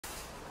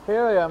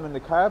Here I am in the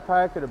car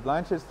park at the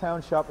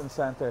Blanchardstown shopping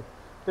centre.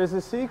 There's a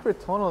secret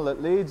tunnel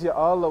that leads you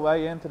all the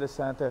way into the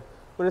centre,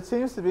 but it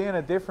seems to be in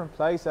a different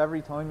place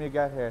every time you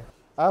get here.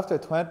 After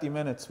 20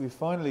 minutes, we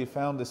finally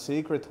found the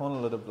secret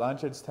tunnel at the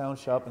Blanchardstown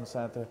shopping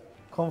centre.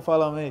 Come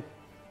follow me.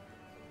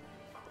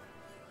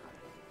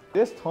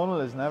 This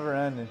tunnel is never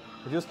ending.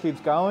 It just keeps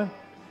going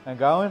and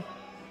going,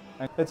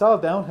 and it's all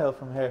downhill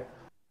from here.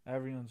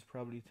 Everyone's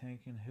probably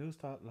thinking, who's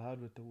that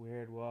lad with the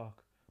weird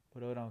walk?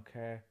 But I don't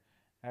care.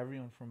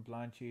 Everyone from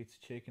Blanche eats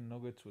chicken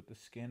nuggets with the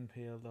skin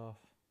peeled off.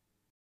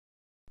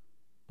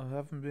 I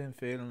haven't been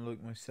feeling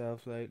like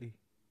myself lately.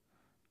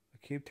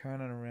 I keep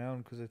turning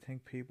around because I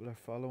think people are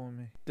following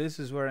me. This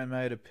is where I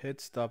made a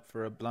pit stop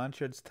for a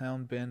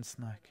Blanchardstown bin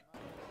snack.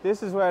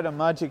 This is where the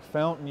magic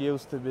fountain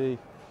used to be.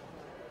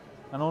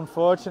 And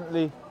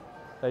unfortunately,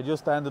 they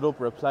just ended up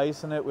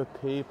replacing it with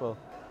people.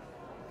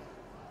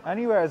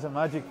 Anywhere is a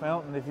magic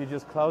fountain if you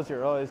just close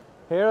your eyes.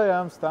 Here I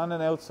am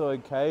standing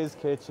outside Kay's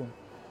kitchen.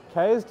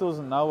 Kay's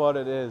doesn't know what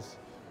it is.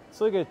 It's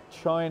like a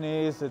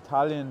Chinese,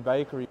 Italian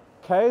bakery.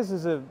 Kay's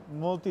is a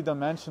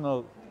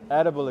multi-dimensional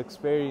edible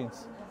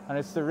experience, and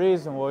it's the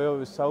reason why I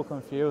was so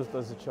confused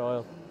as a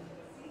child.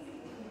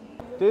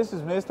 This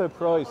is Mr.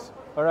 Price,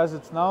 or as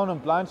it's known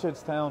in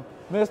Blanchardstown,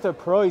 Mr.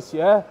 Price,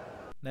 yeah?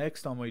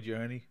 Next on my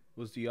journey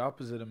was the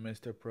opposite of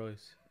Mr.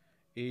 Price,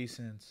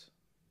 E-Sense.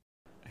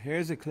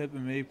 Here's a clip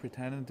of me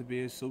pretending to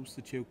be a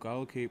substitute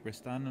goalkeeper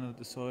standing at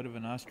the side of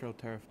an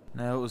AstroTurf.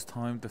 Now it was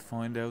time to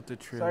find out the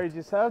truth. Sorry, do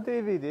you sell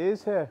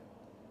DVDs here?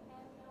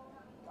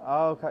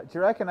 Oh, okay. Do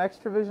you reckon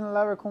Extravision will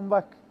ever come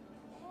back?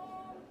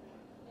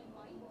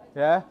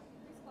 Yeah?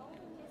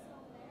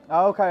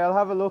 Oh, okay, I'll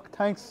have a look,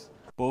 thanks.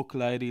 Book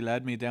lady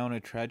led me down a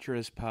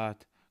treacherous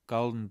path.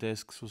 Golden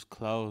Discs was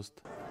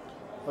closed.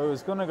 I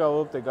was gonna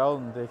go up the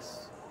Golden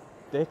Discs.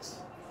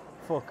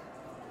 Fuck.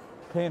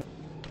 Pin.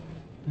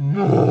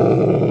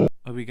 No.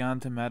 I began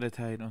to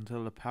meditate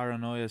until the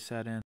paranoia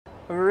set in. I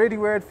have a really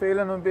weird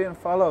feeling I'm being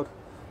followed.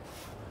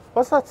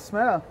 What's that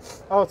smell?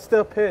 Oh, it's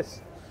still piss.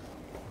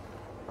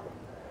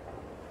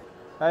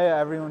 Hey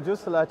everyone,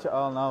 just to let you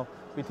all know,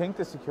 we think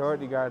the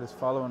security guard is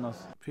following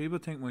us. People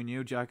think my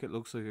new jacket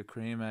looks like a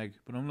cream egg,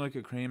 but I'm like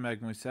a cream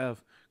egg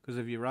myself, because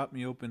if you wrap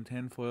me up in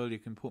tin foil, you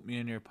can put me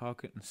in your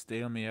pocket and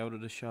steal me out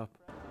of the shop.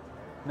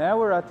 Now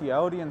we're at the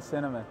Odeon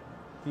Cinema.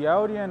 The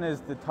Odeon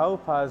is the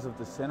topaz of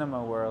the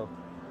cinema world.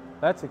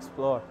 Let's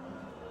explore.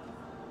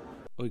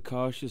 I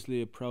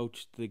cautiously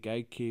approached the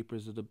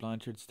gatekeepers of the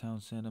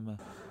Blanchardstown cinema.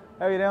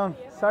 How are you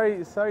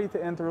doing? Sorry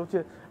to interrupt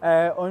you.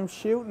 I'm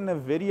shooting a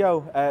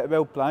video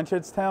about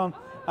Blanchardstown,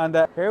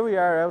 and here we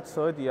are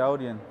outside the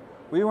Odeon.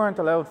 We weren't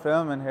allowed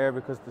filming here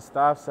because the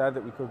staff said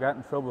that we could get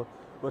in trouble,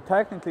 but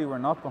technically we're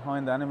not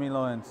behind enemy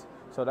lines,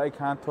 so they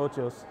can't touch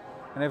us.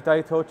 And if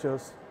they touch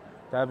us,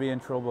 they'll be in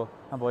trouble.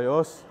 And by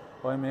us,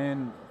 I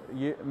mean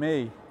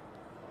me.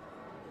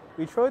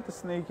 We tried to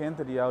sneak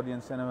into the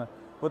Odeon cinema,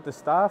 but the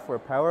staff were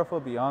powerful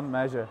beyond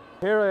measure.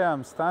 Here I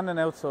am, standing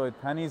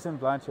outside Penny's in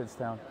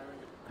Blanchardstown.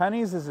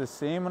 Penny's is a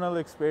seminal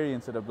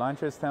experience at the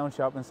Blanchardstown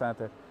shopping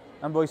centre.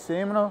 And by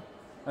seminal,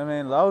 I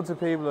mean loads of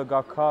people have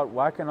got caught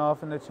whacking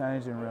off in the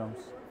changing rooms.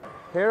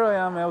 Here I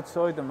am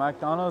outside the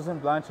McDonald's in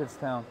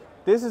Blanchardstown.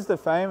 This is the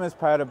famous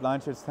part of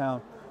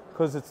Blanchardstown,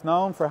 because it's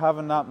known for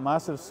having that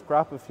massive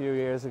scrap a few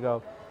years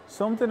ago.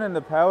 Something in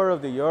the power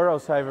of the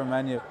Eurosaver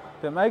menu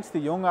that makes the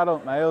young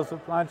adult males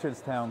of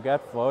Blanchardstown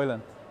get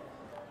violent.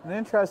 An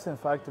interesting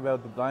fact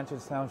about the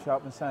Blanchardstown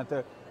shopping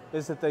centre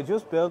is that they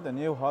just built a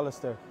new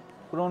Hollister,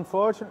 but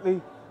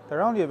unfortunately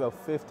they're only about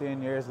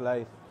 15 years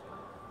late.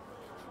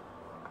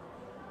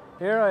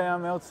 Here I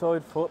am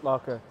outside Foot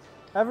Locker.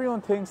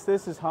 Everyone thinks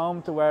this is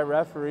home to where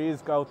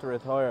referees go to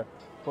retire,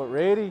 but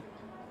really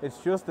it's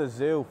just a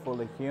zoo full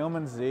of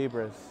human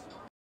zebras.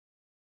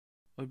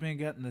 I've been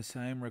getting the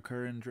same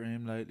recurring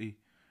dream lately,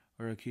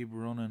 where I keep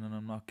running and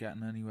I'm not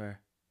getting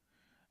anywhere.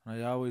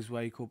 And I always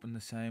wake up in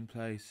the same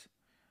place,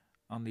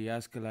 on the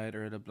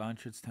escalator at a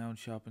Blanchardstown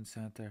shopping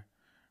centre,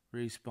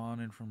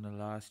 respawning from the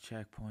last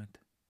checkpoint.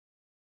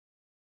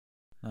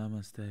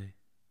 Namaste.